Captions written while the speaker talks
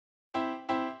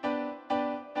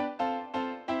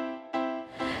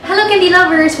Candy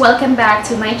lovers! Welcome back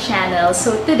to my channel.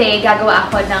 So today, gagawa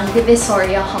ako ng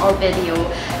Divisoria haul video.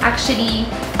 Actually,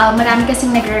 marami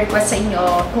kasing nagre-request sa inyo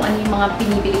kung ano yung mga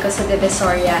pinibili ko sa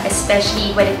Divisoria,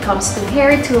 especially when it comes to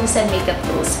hair tools and makeup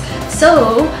tools.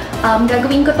 So,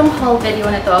 gagawin ko tong haul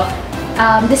video na to.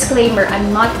 Disclaimer,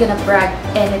 I'm not gonna brag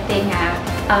anything ha.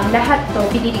 Lahat to,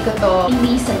 pinili ko to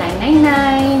hindi sa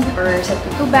 999 or sa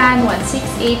Tutuban,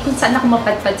 168, kung saan ako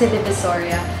mapadpad sa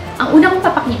Divisoria. Ang una kong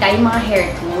papakita yung mga hair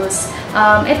tools.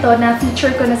 Ito,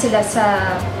 na-feature ko na sila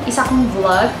sa isa kong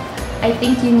vlog. I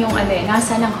think yun yung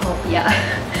nasa ng hopya.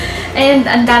 And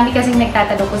ang dami kasing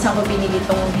nagtatanong kung saan ko binili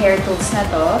itong hair tools na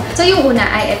to. So yung una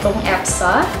ay itong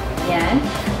Epsa. Yan.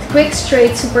 Quick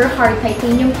Straight Super Hard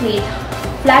Titanium Plate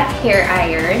Flat Hair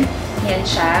Iron. Yan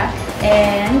siya.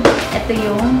 And ito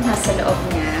yung nasa loob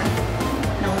niya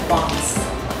ng box.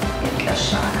 Ito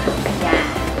siya. Yan.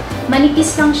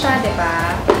 Manipis lang siya,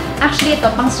 diba? Actually, ito,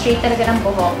 pang straight talaga ng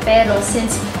buhok. Pero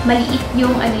since maliit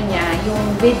yung niya, yung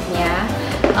width niya,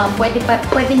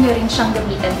 pwede nyo rin siyang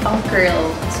gamitin pang curl.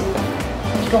 So,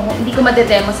 hindi ko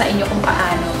madedemo sa inyo kung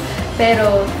paano.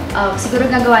 Pero, siguro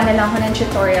gagawa na lang ako ng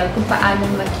tutorial kung paano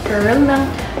mag-curl ng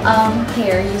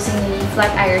hair using a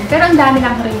flat iron. Pero ang dami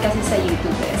lang rin kasi sa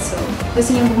YouTube eh. So,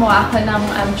 gusto nyo gumawa ako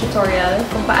ng tutorial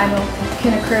kung paano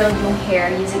curl yung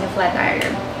hair using a flat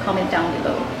iron. Comment down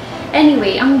below.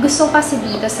 Anyway, ang gusto kasi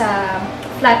dito sa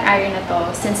flat iron na to,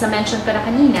 since na-mention ko na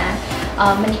kanina,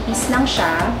 manipis lang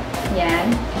siya. Yan.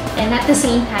 And at the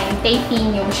same time,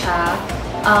 titanium siya.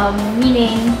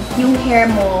 Meaning, yung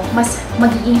hair mo, mas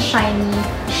magiging shiny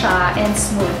siya and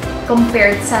smooth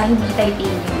compared sa hindi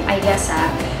titanium, I guess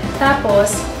ha.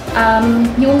 Tapos,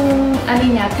 yung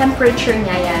niya, temperature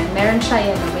niya yan, meron siya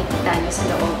yan, may kita nyo sa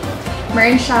loob.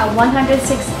 Meron siya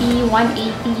 160, 180,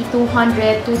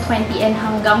 200, 220, and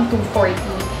hanggang 240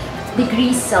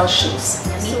 degrees Celsius.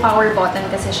 May power button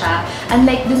kasi siya.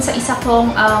 Unlike dun sa isa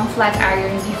kong flat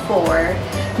iron before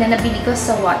na nabili ko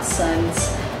sa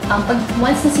Watson's,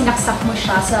 once na sinaksak mo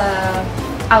siya sa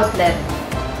outlet,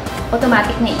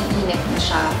 automatic na iinit na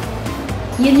siya.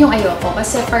 Yun yung ayoko.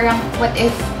 Kasi parang, what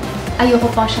if ayoko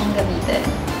pa siyang gamitin?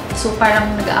 So,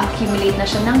 parang nag-accumulate na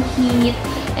siya ng heat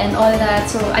and all that.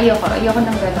 So, ayoko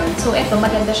ng ganon. So, eto,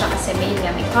 maganda siya kasi may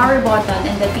power button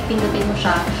and then pipindutin mo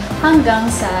siya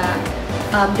hanggang sa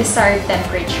desired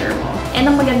temperature mo. And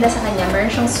ang maganda sa kanya,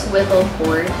 meron siyang swivel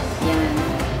board. Yan.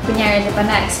 Kunyari, di ba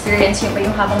na-experience nyo pa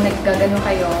yung habang naggagano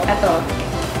kayo. Eto,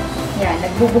 yan,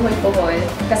 nagbubuhol-buhol.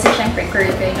 Kasi syempre, curl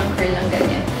kayo ng curl ng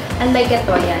ganyan. Unlike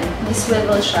ito, yan, may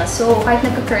swivel siya. So, kahit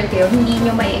nagka-curl kayo, hindi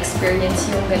nyo may experience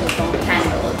yung ganitong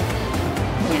handle.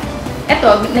 Yan.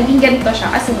 Ito, naging ganito siya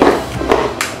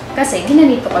kasi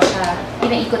ginanito ko siya.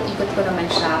 Pinaikot-ikot ko naman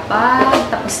siya pag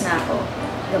tapos na ako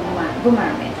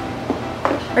gumamit.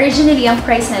 Originally, ang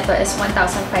price nito is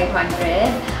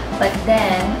 1,500. But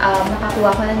then,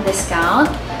 nakakuha ko ng discount.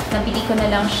 Nabili ko na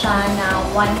lang siya na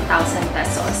 1,000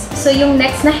 pesos. So, yung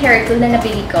next na hair tool na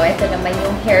nabili ko, ito naman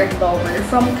yung hair blower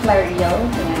from Clareal.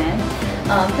 Yan.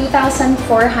 2,400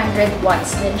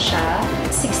 watts din siya.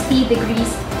 60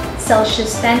 degrees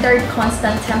Celsius standard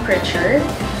constant temperature.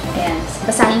 And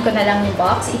basahin ko na lang yung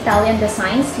box. Italian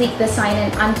design, sleek design,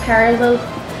 and unparalleled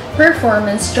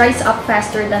performance. Dries up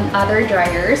faster than other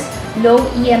dryers. Low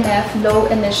EMF,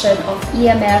 low emission of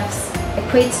EMFs.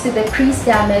 Equates to decrease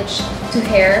damage to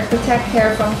hair. Protect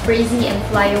hair from frizzy and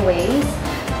flyaways.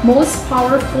 Most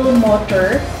powerful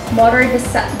motor. Motor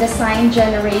design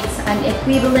generates an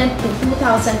equivalent to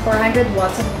 2,400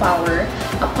 watts of power.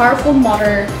 A powerful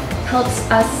motor helps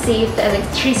us save the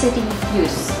electricity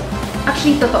use.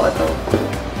 Actually, totoo to.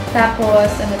 Tapos,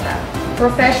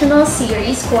 Professional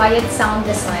series, quiet sound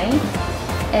design,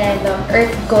 and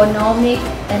ergonomic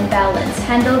and balance.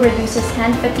 Handle reduces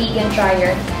hand fatigue and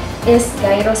dryer is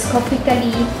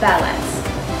gyroscopically balanced.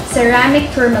 Ceramic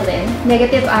tourmaline,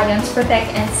 negative ions protect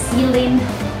and seal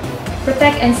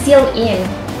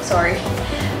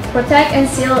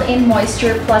in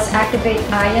moisture plus activate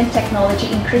ion technology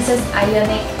increases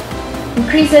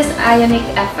ionic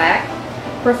effect.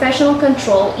 Professional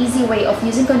control, easy way of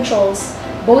using controls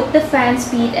both the fan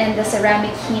speed and the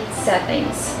ceramic heat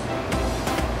settings.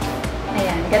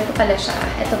 Ayan, ganito pala siya.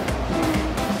 Ito.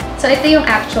 So, ito yung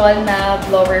actual na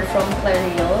blower from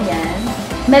Clareal. Yan.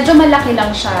 Medyo malaki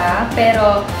lang siya,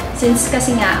 pero since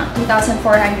kasi nga,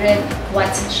 2,400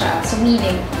 watts siya. So,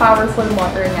 meaning, powerful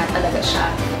motor nga talaga siya.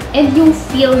 And yung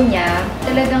feel niya,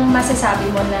 talagang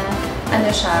masasabi mo na,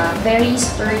 siya, very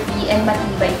sturdy and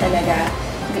matibay talaga.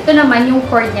 Ito naman, yung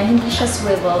cord niya, hindi siya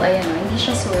swivel. Ayan o, hindi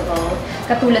siya swivel.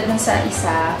 Katulad ng sa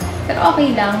isa. Pero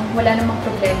okay lang, wala namang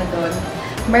problema doon.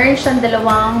 Meron siyang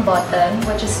dalawang button,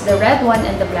 which is the red one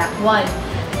and the black one.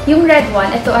 Yung red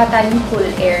one, ito ata yung cool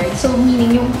air. So,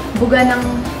 meaning yung buga ng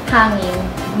hangin,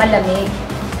 malamig.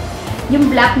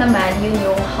 Yung black naman, yun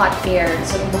yung hot air.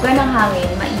 So, yung buga ng hangin,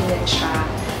 mainit siya.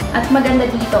 At maganda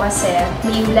dito kasi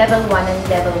may level 1 and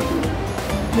level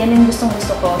 2. Yan yung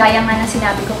gustong-gusto ko. Kaya nga na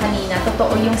sinabi ko kanina,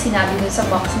 totoo yung sinabi dun sa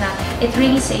box na it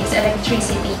really saves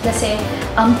electricity. Kasi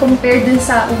compared dun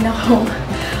sa una kong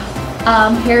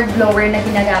hair blower na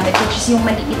ginagamit, which is yung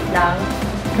maliit lang,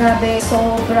 grabe,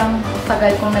 sobrang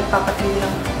tagal kong nagpapatuloy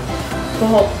ng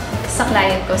buhok sa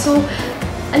client ko. So,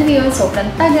 ano yun,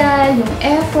 sobrang tagal, yung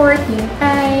effort, yung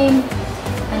time,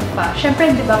 ano pa.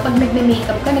 Siyempre, di ba, pag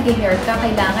nagme-makeup ka, nag-hair ka,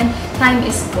 kailangan time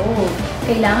is gold.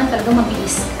 Kailangan talaga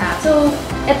mabilis ka. So,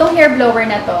 etong hair blower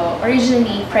na to,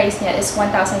 originally, price niya is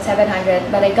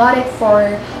 1,700, but I got it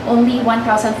for only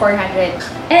 1,400.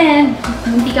 And,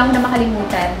 hindi ka mo na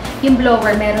makalimutan, yung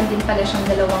blower, meron din pala siyang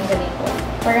dalawang ganito.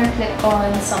 Parang clip-on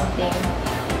something.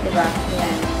 Diba?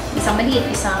 Yan. Isang maliit,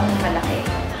 isang malaki.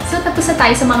 So, tapos na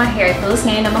tayo sa mga hair tools.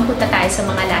 Ngayon naman punta tayo sa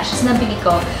mga lashes na bili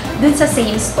ko dun sa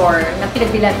same store na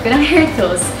pinagbilan ko ng hair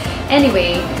tools.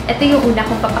 Anyway, ito yung una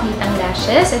kong papakitang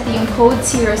lashes. Ito yung code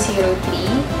 003.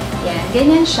 Yan.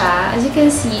 Ganyan siya. As you can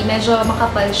see, medyo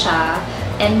makapal siya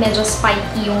and medyo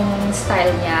spiky yung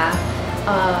style niya.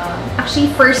 Actually,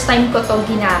 first time ko to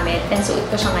ginamit and suot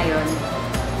ko siya ngayon.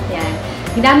 Yan.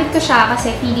 Ginamit ko siya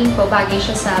kasi feeling ko bagay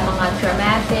siya sa mga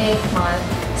dramatic, mga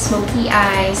smoky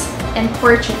eyes, and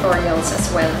for tutorials as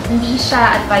well. Hindi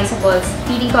siya advisable,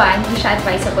 feeling ko hindi siya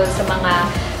advisable sa mga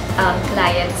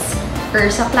clients or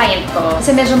sa client ko.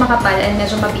 Kasi medyo makapal and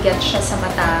medyo mabigat siya sa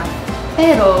mata.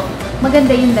 Pero,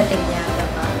 maganda yung dating niya,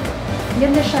 diba?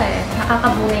 Maganda siya eh.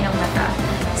 Nakakabuhay ng mata.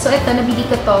 So, ito, nabili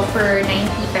ko to for 90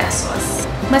 pesos.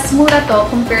 Mas mura to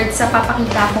compared sa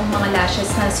papakita kong mga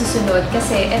lashes na susunod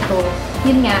kasi ito,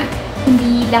 yun nga,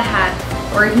 hindi lahat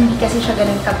or hindi kasi siya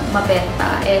ganun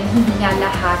mabenta and hindi nga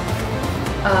lahat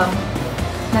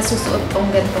nasusuot tong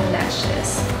ganitong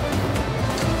lashes.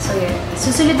 So, yun.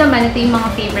 Susunod naman, ito yung mga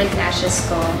favorite lashes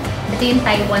ko. Ito yung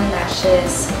Taiwan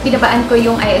lashes. Binabaan ko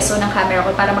yung ISO ng camera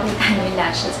ko para makita nyo yung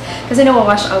lashes. Kasi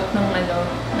nawawash out ng,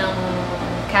 ng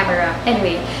camera.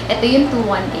 Anyway, ito yung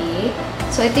 218.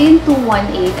 So, ito yung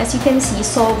 218. As you can see,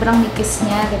 sobrang nipis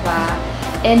niya, diba?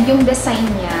 And yung design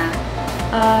niya,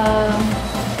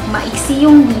 maiksi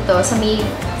yung dito sa may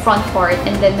front part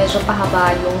and then medyo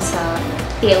pahaba yung sa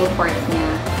tail part niya.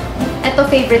 Ito,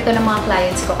 favorite to ng mga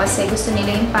clients ko kasi gusto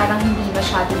nila yung parang hindi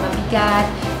masyadong mabigat,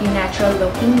 yung natural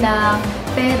looking lang,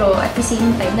 pero at the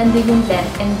same time, nandun yung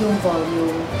length and yung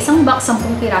volume. Isang box,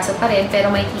 10 piraso pa rin, pero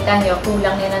makikita nyo,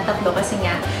 kulang yan ng 3 kasi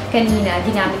nga, kanina,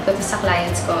 ginamit ko to sa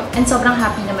clients ko. And sobrang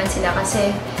happy naman sila kasi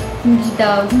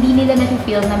hindi nila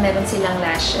na-feel na meron silang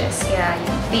lashes. Kaya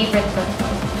yung favorite ko.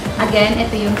 Again,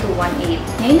 ito yung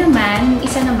 218. Ngayon naman, yung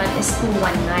isa naman is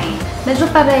 219. Medyo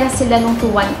parehas sila nung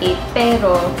 218,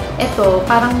 pero ito,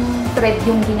 parang thread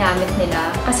yung ginamit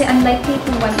nila. Kasi unlike kay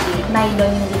 218,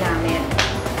 nylon yung ginamit.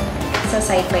 Sa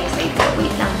side by side ko. Wait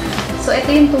lang ha. So,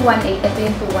 ito yung 218, ito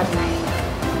yung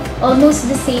 219. Almost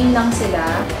the same lang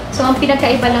sila. So, ang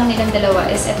pinagkaiba lang nilang dalawa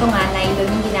is ito nga, nylon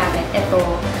yung ginamit. Ito,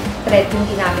 thread yung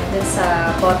ginamit dun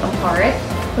sa bottom part.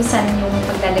 Kung saan yung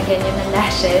paglalagyan nyo ng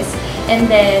lashes. And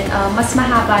then, mas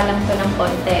mahaba lang to ng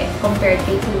konti compared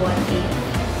kay 218.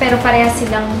 Pero parehas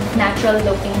silang natural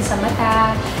looking sa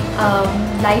mata,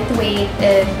 lightweight,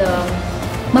 and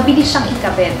mabilis siyang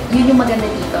ikabit. Yun yung maganda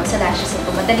dito sa lashes ito.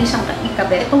 Madali siyang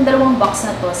ikabit. Itong dalawang box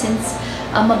na to, since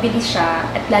mabilis siya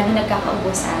at lagi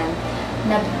nagkakaubusan,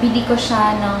 nabili ko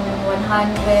siya ng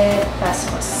 100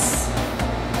 pesos.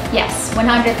 Yes,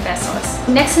 100 pesos.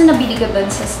 Next na nabili ko dun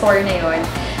sa store na yun,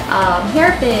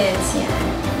 hairpins. Yan.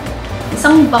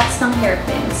 Isang box ng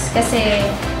hairpins. Kasi,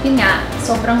 yun nga,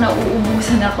 sobrang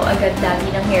nauubusan ako agad lagi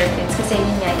ng hairpins. Kasi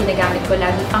yun nga, ginagamit ko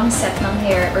lagi pang set ng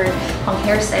hair or pang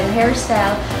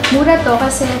hairstyle. Mura to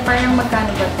kasi parang magkano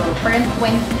ba to? Parang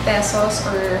 20 pesos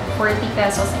or 40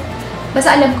 pesos.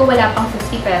 Basta alam ko wala pang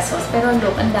 50 pesos. Pero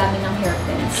look, ang dami ng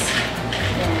hairpins.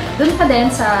 Doon pa din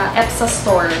sa Epsa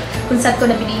store, kung saan ko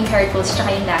nabili yung hair tools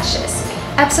tsaka yung lashes.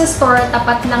 Epsa store,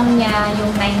 tapat lang niya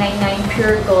yung 999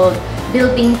 Pure Gold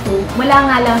Building 2. Wala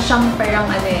nga lang siyang parang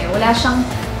wala siyang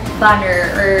banner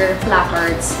or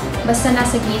placards. Basta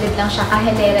nasa gilid lang siya,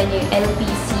 kahilera niya yung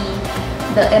LPC,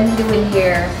 the Emily,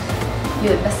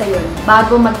 yun, basta yun.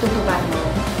 Bago magtutuban mo,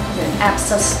 yun,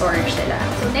 Epsa store sila.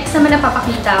 So next naman na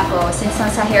papakita ko, since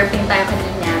nasa hairpin tayo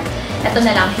kanina, ito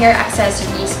na lang, hair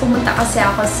accessories. Pumunta kasi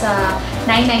ako sa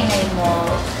 999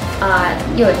 Mall.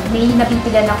 Yun, may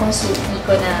nabibilan akong suki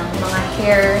ko ng mga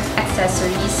hair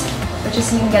accessories, which is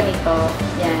yung ganito.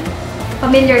 Yan.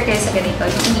 Familiar kayo sa ganito,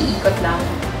 yung iniikot lang.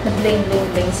 na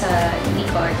bling-bling-bling sa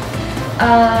likod.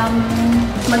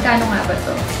 Magkano nga ba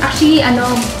to? Actually, 6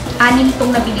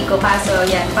 tong nabili ko. Kaso,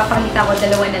 yan, papakita ko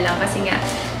 2 na lang kasi nga,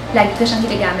 lagi ko siyang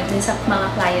ginagamit din sa mga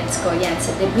clients ko. Yan, sa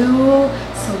debut,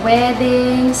 sa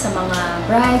wedding, sa mga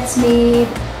bridesmaid,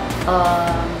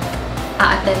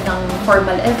 a-attend ng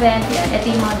formal event. Yan, ito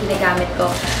yung mga ginagamit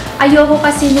ko. Ayoko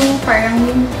kasi nung parang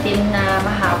yung thin na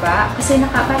mahaba. Kasi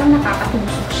parang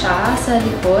nakakatusok siya sa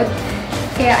likod.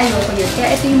 Kaya ayoko yun.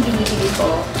 Kaya ito yung binibili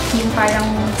ko. Yung parang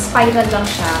spiral lang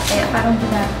siya. Kaya parang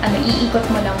iikot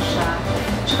mo lang siya.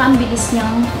 Tsaka ang bilis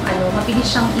niyang, mabilis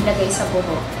siyang ilagay sa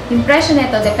buhok. Yung presyo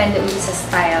nito, depende ulit sa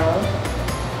style.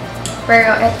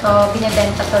 Pero ito,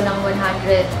 binibenta to ng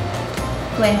 120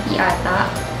 ata.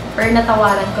 Pero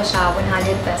natawaran ko siya,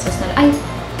 100 pesos na lang. Ay,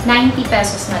 90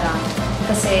 pesos na lang.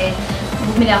 Kasi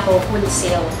bumili ako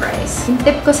wholesale price. Yung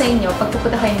tip ko sa inyo, pag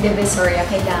pupunta kayo ng Divisoria,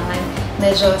 kailangan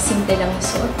medyo simple lang yung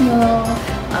suot nyo.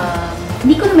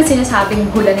 Hindi ko naman sinasabing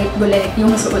gulanit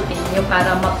yung suotin nyo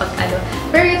para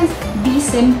Pero yung be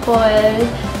simple,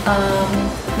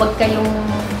 wag kayong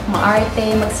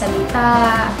maarte,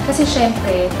 magsalita. Kasi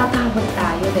syempre, tatawag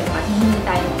tayo, diba? Hihingi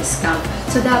tayo ng discount.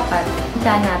 So dapat,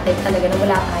 kita natin talaga na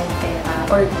wala tayong pera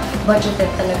or budgeted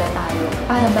talaga tayo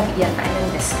para mabigyan tayo ng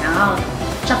discount.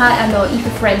 Tsaka,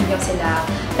 if-friend nyo sila.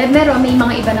 Pero may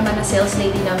mga iba naman na sales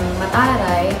lady ng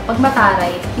mataray. Pag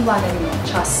mataray, iwanan nyo.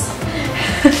 Trust.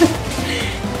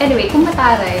 Anyway, kung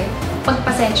mataray,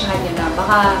 pagpasensyahan nyo na.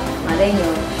 Baka, malay nyo,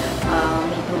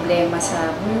 may problema sa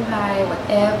buhay,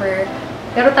 whatever.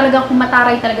 Pero talagang kung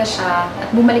mataray talaga siya, at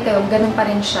bumalik kayo, ganun pa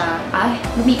rin siya,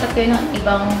 lumipat kayo ng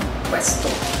ibang pwesto.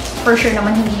 For sure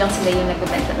naman, hindi lang sila yung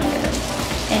nagbibenta ng ganun.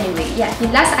 Anyway, yeah.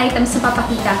 Yung last items na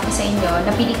papakita ko sa inyo,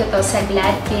 napili ko to sa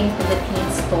GLADKING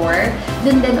Philippines store.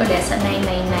 Doon din ulit sa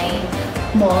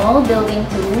 999 Mall, Building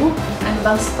 2. Ano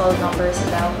bang stall number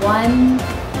sila?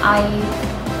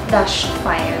 1I-5.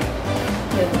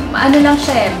 Yun. Ano lang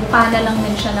siya bukana lang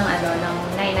din siya ng ng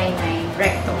 999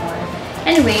 Recto Mall.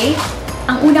 Anyway,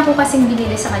 ang una ko kasing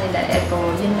binili sa kanila, ito,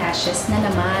 yung lashes na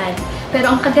naman.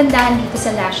 Pero ang kagandahan dito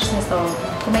sa lashes na to,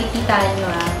 kung makikita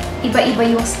nyo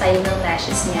iba-iba yung style ng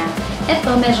lashes niya.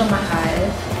 Ito, medyo mahal.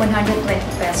 120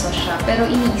 pesos siya. Pero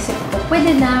iniisip ko,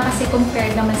 pwede na kasi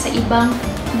compared naman sa ibang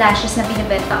lashes na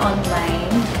binibenta online.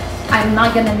 I'm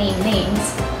not gonna name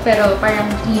names. Pero parang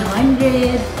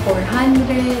 300,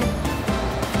 400.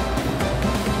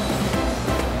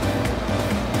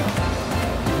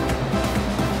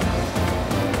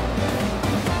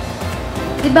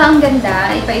 Diba ang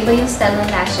ganda? Iba-iba yung style ng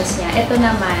lashes niya. Ito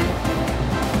naman,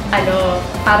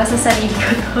 para sa sarili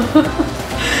ko to.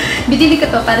 Binili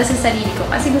ko to para sa sarili ko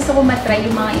kasi gusto ko matry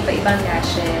yung mga iba-ibang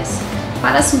lashes.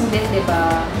 Para sulit,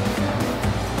 diba?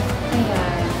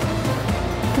 Ayan.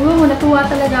 Natuwa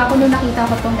talaga ako nung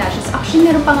nakita ko tong lashes. Actually,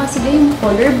 meron pa nga sila yung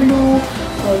color blue,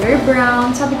 color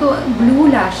brown. Sabi ko, blue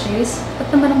lashes?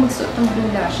 Ba't naman ako magsuot ng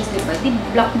blue lashes, diba? Di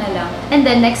black na lang. And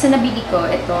then, next na nabili ko,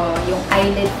 ito, yung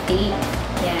Eyelid Tape.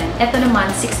 Yan. Ito naman,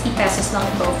 60 pesos lang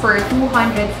ito for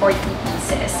 240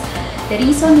 pieces. The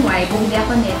reason why bumili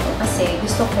ako nito kasi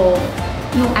gusto ko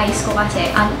yung eyes ko kasi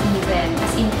uneven,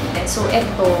 as in even. So,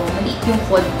 ito, maliit yung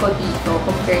fold ko dito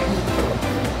compared dito.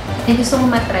 And gusto ko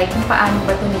matry kung paano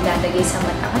ba ito nilalagay sa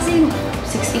mata. Kasi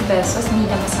 60 pesos, hindi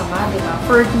na masama, di ba?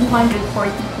 For 240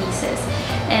 pieces.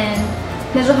 And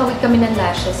medyo hawig kami ng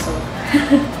lashes, so.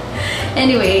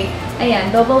 Anyway,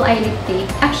 ayan, double eyelid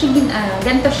tape. Actually,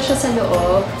 ganito siya sa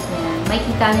loob. Ayan,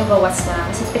 makikita nyo bawas na.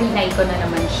 Kasi 3-9 ko na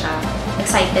naman siya.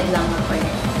 Excited lang ako eh.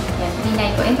 Ayan,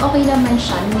 3-9 ko. And okay naman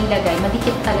siya, nilagay.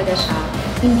 Madikit talaga siya.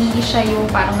 Hindi siya yung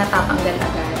parang natatanggal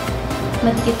agad.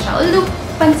 Madikit siya. Although,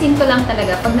 pansin ko lang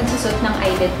talaga, pag nagsusot ng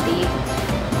eyelid tape,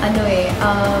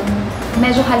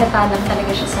 medyo halata lang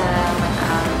talaga siya sa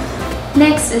mata.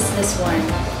 Next is this one.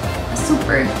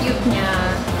 Super cute niya.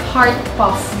 Heart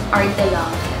Puff arte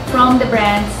lang. From the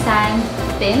brand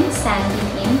Sandeepin.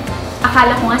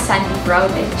 Akala ko nga Sandy Brown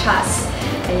eh. Chas.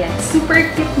 Ayan.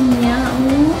 Super cute niya.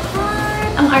 Oh, heart.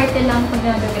 Ang arte lang pag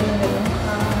nagagano'n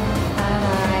ka.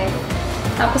 Alright.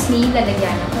 Tapos may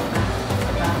lalagyan ako pa.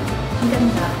 Diba? Ang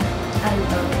ganda. I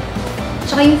love it.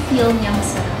 Tsaka yung feel niya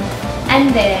masarap.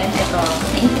 And then, ito,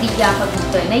 na-intriga ako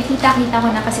dito. Nakikita-kita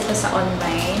ko na kasi ito sa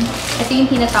online. Ito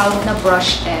yung tinatawag na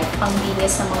brush tip. Pang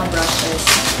linis ng mga brushes.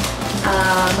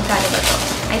 Magkano ba ito?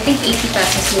 I think 80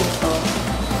 pesos yun ito.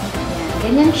 Ayan,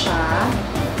 ganyan siya.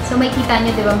 So, makikita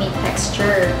nyo, di ba, may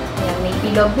texture. Ayan, may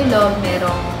bilog-bilog,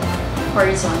 merong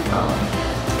horizontal.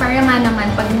 Para nga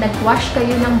naman, pag nag-wash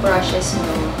kayo ng brushes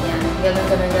nyo, yan, ganon,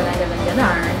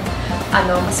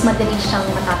 mas madali siyang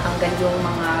matatanggal yung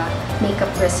mga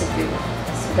makeup residue.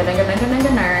 So, ganon.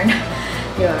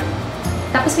 Yun.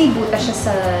 Tapos Tapos may butas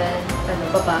siya sa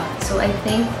baba. So I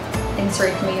think,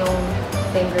 insert mo yung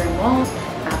finger mo.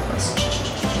 Tapos,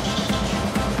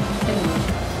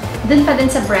 dun pa din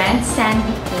sa brand,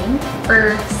 Sandeepin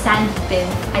or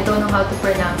Sandeepin. I don't know how to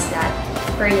pronounce that.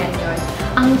 Pero yan yun.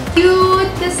 Ang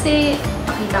cute kasi,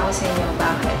 pakita ko sa inyo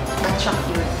bakit. Ba't siya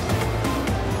cute?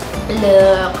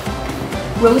 Look!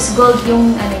 Rose gold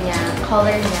yung niya,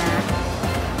 color niya.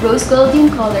 Rose gold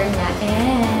yung color niya.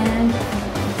 And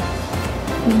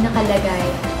may nakalagay,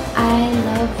 I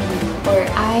love you or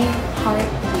I heart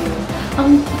you.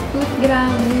 Ang cute,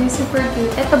 grabe. Super cute.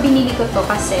 Ito, binili ko to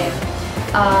kasi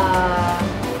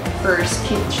first,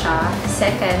 cute siya.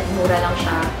 Second, mura lang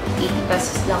siya. 80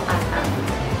 pesos lang ata.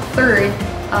 Third,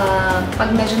 pag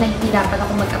medyo nahihirapan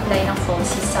ako mag-apply ng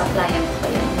falsies sa client ko,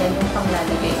 yan yung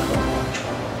panglalagay ko.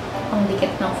 Ang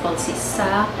dikit ng falsies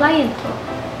sa client ko.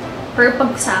 Pero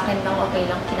pag sa akin lang, okay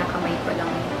lang, kinakamay ko lang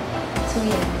yun. So,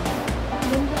 yan.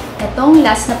 Itong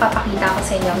last na papakita ko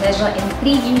sa inyo, medyo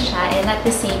intriguing siya and at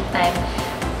the same time,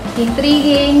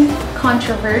 intriguing,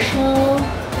 controversial,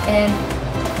 and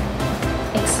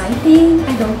exciting.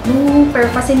 I don't know.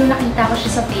 Pero kasi nung nakita ko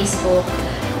siya sa Facebook,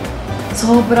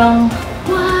 sobrang,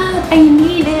 what? I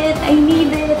need it! I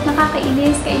need it!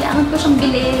 Nakakainis! Kailangan ko siyang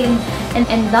bilhin!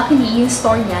 And luckily, yung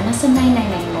store niya, nasa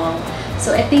 999 Mall.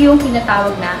 So, ito yung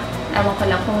tinatawag na, ewan ko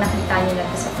lang kung nakita niyo na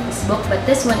ito sa Facebook, but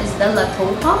this one is the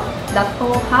Latoja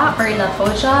or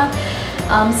Latoja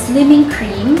Slimming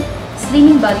Cream,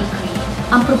 Slimming Body Cream.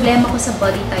 Ang problema ko sa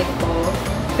body type ko,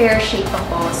 pear shape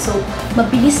ako. So,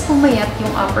 mabilis pumayat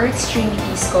yung upper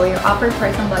extremities ko, yung upper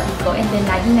part ng body ko, and then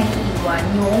lagi naiiwan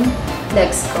yung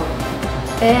legs ko.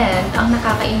 And, ang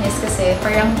nakakainis kasi,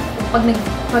 parang pag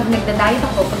nagda-diet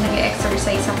ako, pag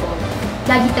nag-exercise ako,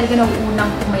 lagi talaga nauunang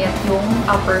pumayat yung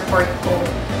upper part ko.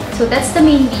 So, that's the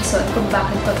main reason kung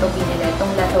bakit ko ito binili, itong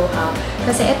Latoja.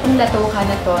 Kasi itong Latoja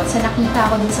na to, sa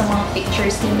nakita ko din sa mga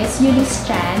pictures ni Miss Eunice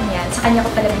Chan, yan, sa kanya ko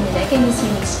talaga binili, kay Miss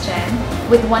Eunice Chan,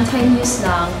 with one-time use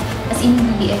lang, as in,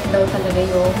 liit daw talaga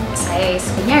yung size.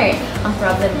 Kunyari, ang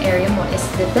problem area mo is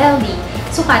the belly.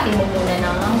 Sukatin mo muna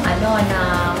ng,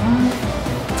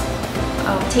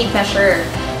 tape measure.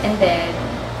 And then,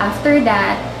 after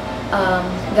that,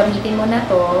 gamitin mo na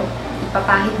to,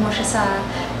 ipapahid mo siya sa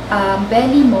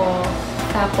belly mo.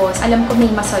 Tapos, alam ko may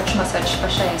massage pa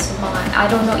siya eh. So, mga, I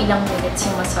don't know ilang minutes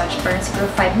yung massage. Parang siguro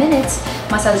 5 minutes.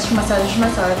 Massage.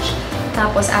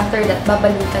 Tapos, after that,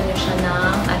 babalutan nyo siya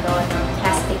ng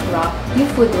plastic wrap,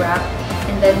 yung food wrap.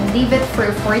 And then, leave it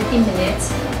for 40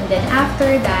 minutes. And then,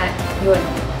 after that, yun,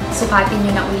 sukatin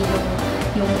nyo na uli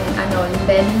yung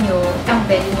belly nyo. Ang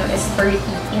belly nyo is 30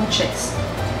 inches.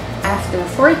 After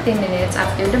 40 minutes,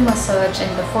 after the massage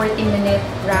and the 40-minute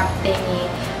wrap thingy,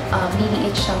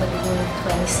 liliit siya magiging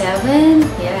 27.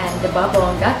 Yan, diba?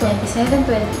 Bongga, 27,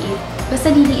 28. Basta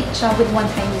liliit siya with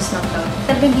one-time use lang daw.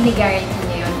 Talagang ginigaranty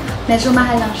niya yun. Medyo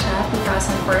mahal lang siya,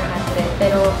 2,400.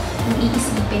 Pero kung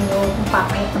iisipin nyo, kung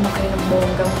papayat naman kayo ng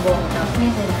bonggang-bongga,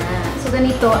 pwede na. So,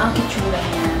 ganito ang itsura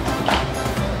niya.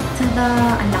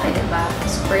 Sada, ang laki, diba?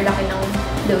 Super laki ng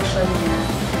lotion niya.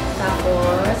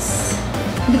 Tapos,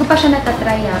 hindi ko pa siya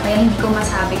natatry kaya hindi ko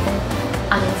masabi kung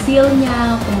anong feel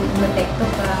niya, kung umepekto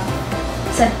ba.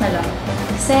 Scent na lang.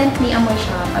 Scent, may amoy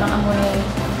siya. Parang amoy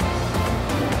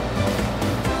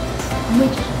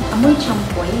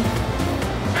champoy.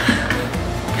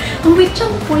 Amoy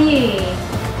champoy eh.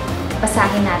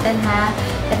 Basahin natin ha.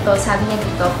 Ito, sabi niya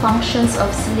dito, functions of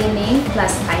slimming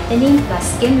plus tightening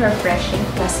plus skin refreshing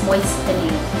plus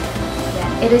moistening.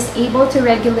 It is able to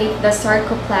regulate the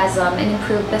sarcoplasm and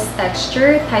improve the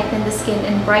texture, tighten the skin,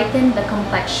 and brighten the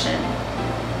complexion.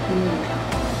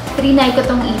 Trinay ko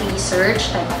itong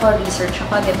i-research. Type ako, research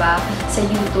ako, diba? Sa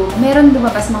YouTube. Meron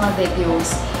lumabas mga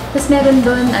videos. Tapos meron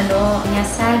doon, niya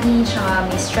saggy, tsaka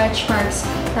may stretch marks.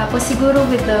 Tapos siguro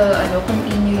with the,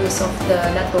 continuous of the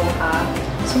Latoja,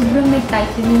 sobrang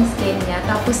nag-tighten yung skin niya.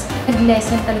 Tapos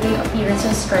nag-lessen talaga yung appearance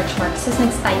ng stretch marks. Tapos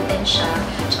nag-tighten siya.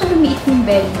 Tsaka lumiit yung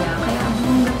belly niya. Kaya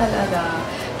bongga talaga.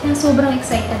 Kaya sobrang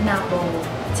excited na ako.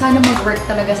 Sana mag-work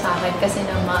talaga sa akin kasi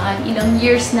naman ilang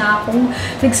years na akong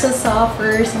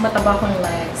nagsasuffer sa mataba kong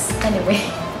legs. Anyway,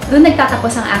 doon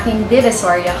nagtatapos ang aking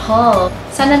Divisoria haul.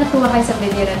 Sana natuwa kayo sa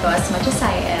video na to as much as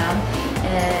I am.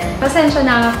 And pasensya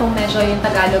na kung medyo yung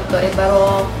Tagalog ko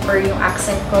baro or yung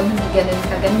accent ko hindi ganun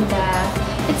kaganda.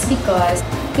 It's because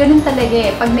ganun talaga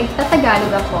eh. Pag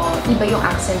nagtatagalog ako, iba yung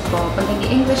accent ko. Pag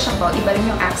nag-English ako, iba rin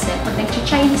yung accent. Pag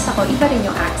nag-Chinese ako, iba rin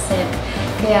yung accent.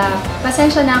 Kaya,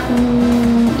 pasensya na kung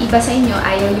iba sa inyo,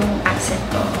 ayaw yung accent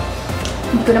ko.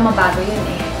 Hindi ko na mabago yun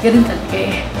eh. Ganun talaga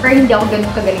eh. Pero hindi ako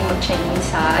ganun kagaling mag-Chinese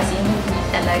ha. As in, hindi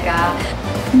talaga.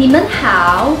 你们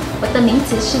好，我的名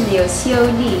字是刘秀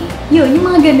丽。有yung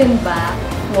mga ganun ba?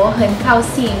 我很高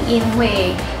兴，因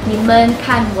为你们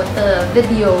看我的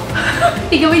video.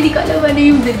 Hindi ko alam ano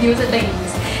yung video sa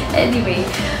Chinese. Anyway,